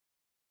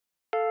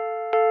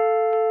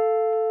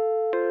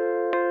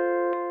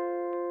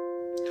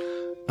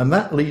And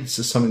that leads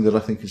to something that I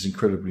think is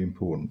incredibly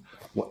important.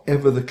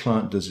 Whatever the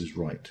client does is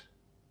right.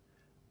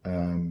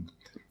 And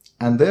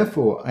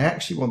therefore, I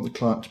actually want the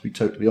client to be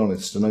totally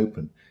honest and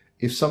open.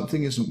 If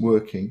something isn't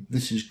working,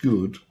 this is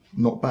good,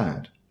 not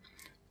bad.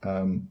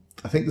 I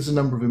think there's a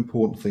number of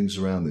important things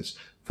around this.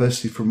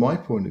 Firstly, from my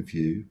point of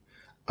view,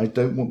 I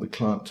don't want the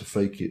client to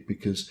fake it,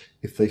 because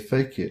if they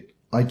fake it,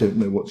 I don't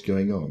know what's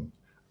going on.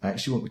 I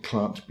actually want the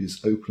client to be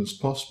as open as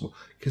possible,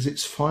 because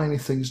it's fine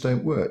if things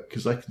don't work,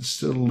 because I can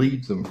still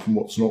lead them from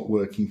what's not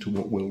working to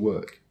what will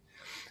work.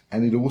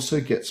 And it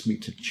also gets me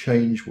to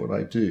change what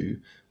I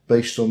do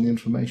based on the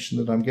information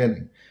that I'm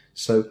getting.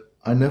 So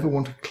I never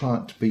want a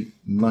client to be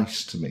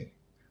nice to me.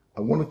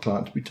 I want a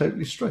client to be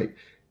totally straight.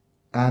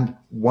 And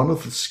one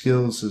of the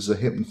skills as a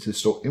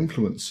hypnotist or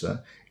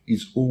influencer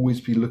is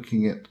always be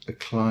looking at a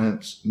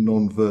client's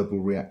non-verbal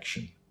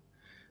reaction.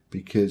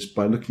 Because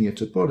by looking at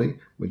her body,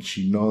 when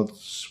she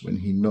nods, when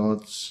he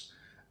nods,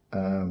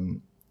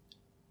 when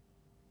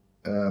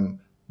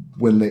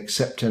they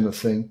accept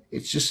anything,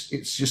 it's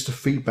just a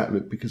feedback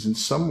loop. Because in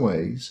some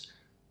ways,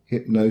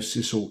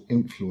 hypnosis or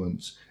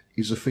influence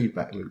is a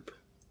feedback loop.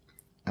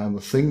 And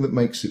the thing that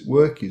makes it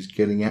work is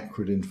getting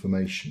accurate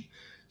information.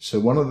 So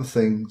one of the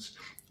things,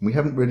 we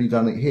haven't really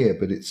done it here,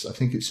 but I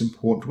think it's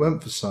important to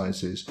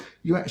emphasize, is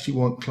you actually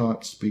want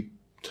clients to be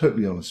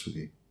totally honest with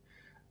you.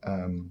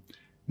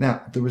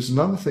 Now, there is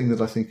another thing that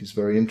I think is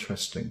very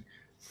interesting.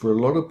 For a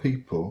lot of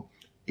people,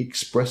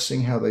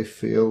 expressing how they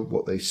feel,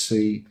 what they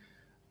see,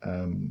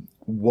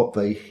 what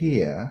they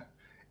hear,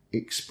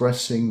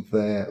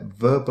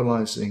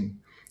 verbalizing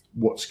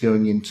what's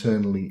going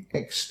internally,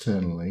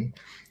 externally,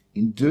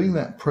 in doing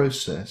that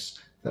process,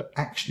 they're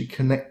actually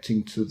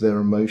connecting to their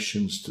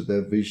emotions, to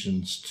their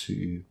visions,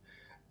 to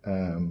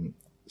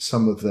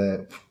some of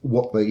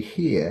what they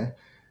hear.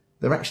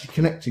 They're actually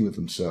connecting with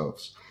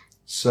themselves.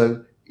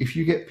 So if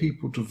you get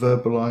people to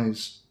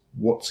verbalize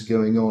what's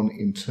going on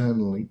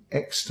internally,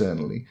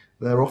 externally,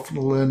 they're often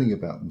learning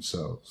about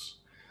themselves.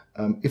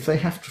 If they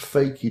have to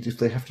fake it, if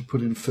they have to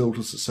put in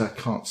filters that say, I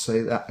can't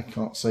say that, I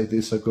can't say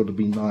this, I've got to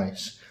be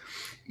nice,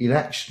 it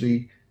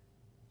actually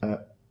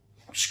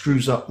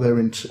screws up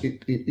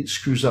it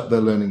screws up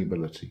their learning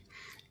ability.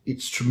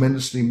 It's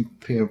tremendously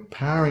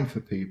empowering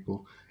for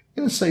people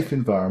in a safe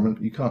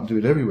environment. You can't do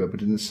it everywhere,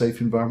 but in a safe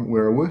environment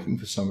where you're working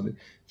for somebody,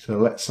 to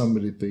let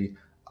somebody be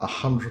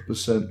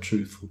 100%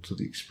 truthful to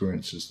the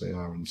experiences they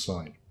are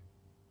inside.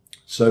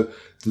 So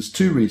there's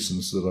two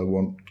reasons that I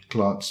want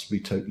clients to be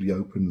totally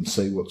open and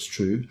say what's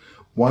true.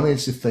 One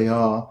is, if they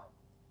are,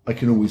 I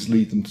can always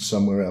lead them to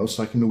somewhere else.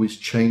 I can always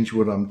change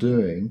what I'm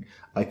doing.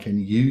 I can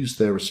use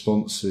their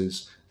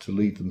responses to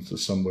lead them to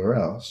somewhere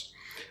else.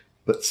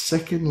 But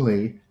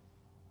secondly,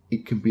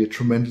 it can be a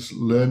tremendous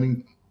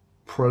learning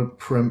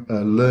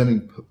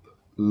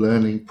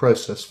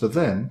process for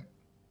them,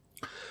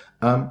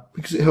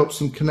 because it helps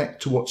them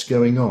connect to what's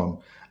going on.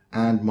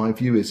 And my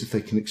view is, if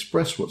they can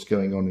express what's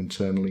going on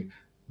internally,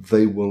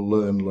 they will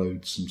learn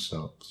loads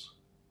themselves.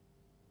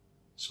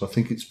 So I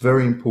think it's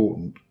very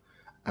important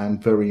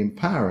and very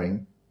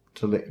empowering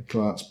to let your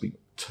clients be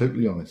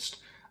totally honest,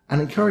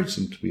 and encourage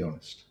them to be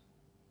honest.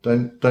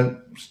 Don't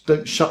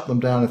shut them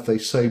down if they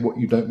say what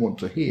you don't want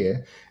to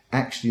hear.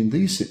 Actually, in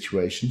these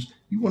situations,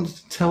 you want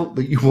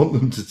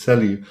them to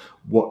tell you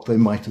what they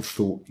might have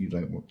thought you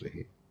don't want to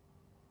hear.